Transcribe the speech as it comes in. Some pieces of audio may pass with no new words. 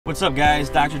What's up guys,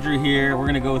 Dr. Drew here. We're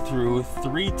gonna go through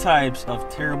 3 types of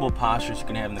terrible postures you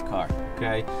can have in the car,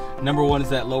 okay? Number 1 is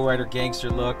that lowrider gangster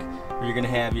look, where you're gonna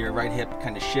have your right hip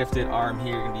kind of shifted, arm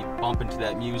here, you're gonna be bumping to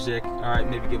that music. All right,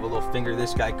 maybe give a little finger to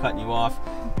this guy cutting you off.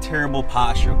 Terrible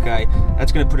posture, okay?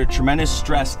 That's gonna put a tremendous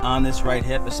stress on this right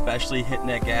hip, especially hitting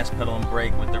that gas pedal and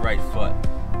brake with the right foot.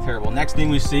 Terrible. Next thing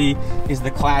we see is the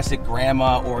classic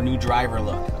grandma or new driver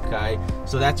look, okay?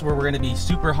 So that's where we're gonna be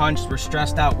super hunched, we're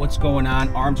stressed out, what's going on,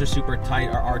 arms are super tight,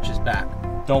 our arch is back.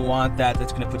 Don't want that,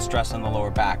 that's gonna put stress on the lower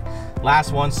back.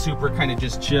 Last one, super kind of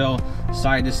just chill,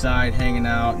 side to side, hanging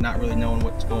out, not really knowing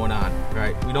what's going on,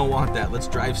 right? We don't want that. Let's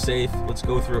drive safe, let's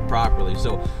go through it properly.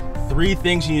 So 3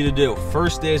 things you need to do.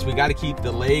 First is we gotta keep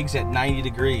the legs at 90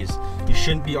 degrees. You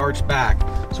shouldn't be arched back.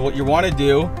 So what you wanna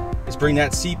do is bring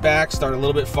that seat back, start a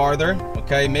little bit farther,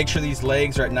 okay? Make sure these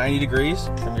legs are at 90 degrees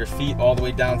from your feet all the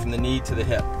way down from the knee to the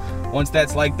hip. Once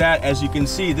that's like that, as you can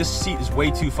see, this seat is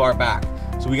way too far back.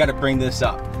 So we gotta bring this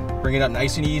up. Bring it up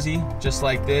nice and easy, just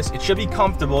like this. It should be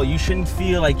comfortable. You shouldn't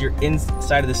feel like you're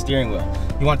inside of the steering wheel.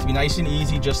 You want it to be nice and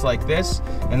easy, just like this.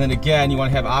 And then again, you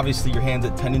wanna have obviously your hands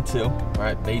at 10 and 2, all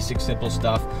right? Basic, simple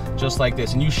stuff, just like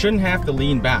this. And you shouldn't have to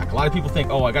lean back. A lot of people think,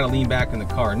 oh, I gotta lean back in the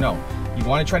car. No, you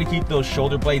wanna try to keep those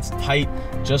shoulder blades tight,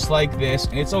 just like this.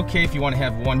 And it's okay if you wanna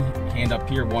have one hand up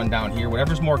here, one down here,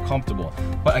 whatever's more comfortable.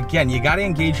 But again, you gotta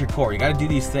engage your core. You gotta do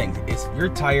these things. If you're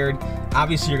tired,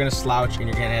 obviously you're gonna slouch and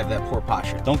you're gonna have that poor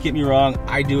posture. Don't get me wrong,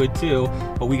 I do it too,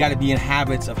 but we gotta be in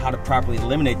habits of how to properly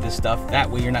eliminate this stuff. That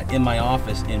way you're not in my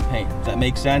office in pain. Does that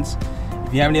make sense?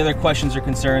 If you have any other questions or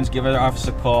concerns, give our office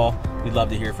a call. We'd love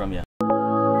to hear from you.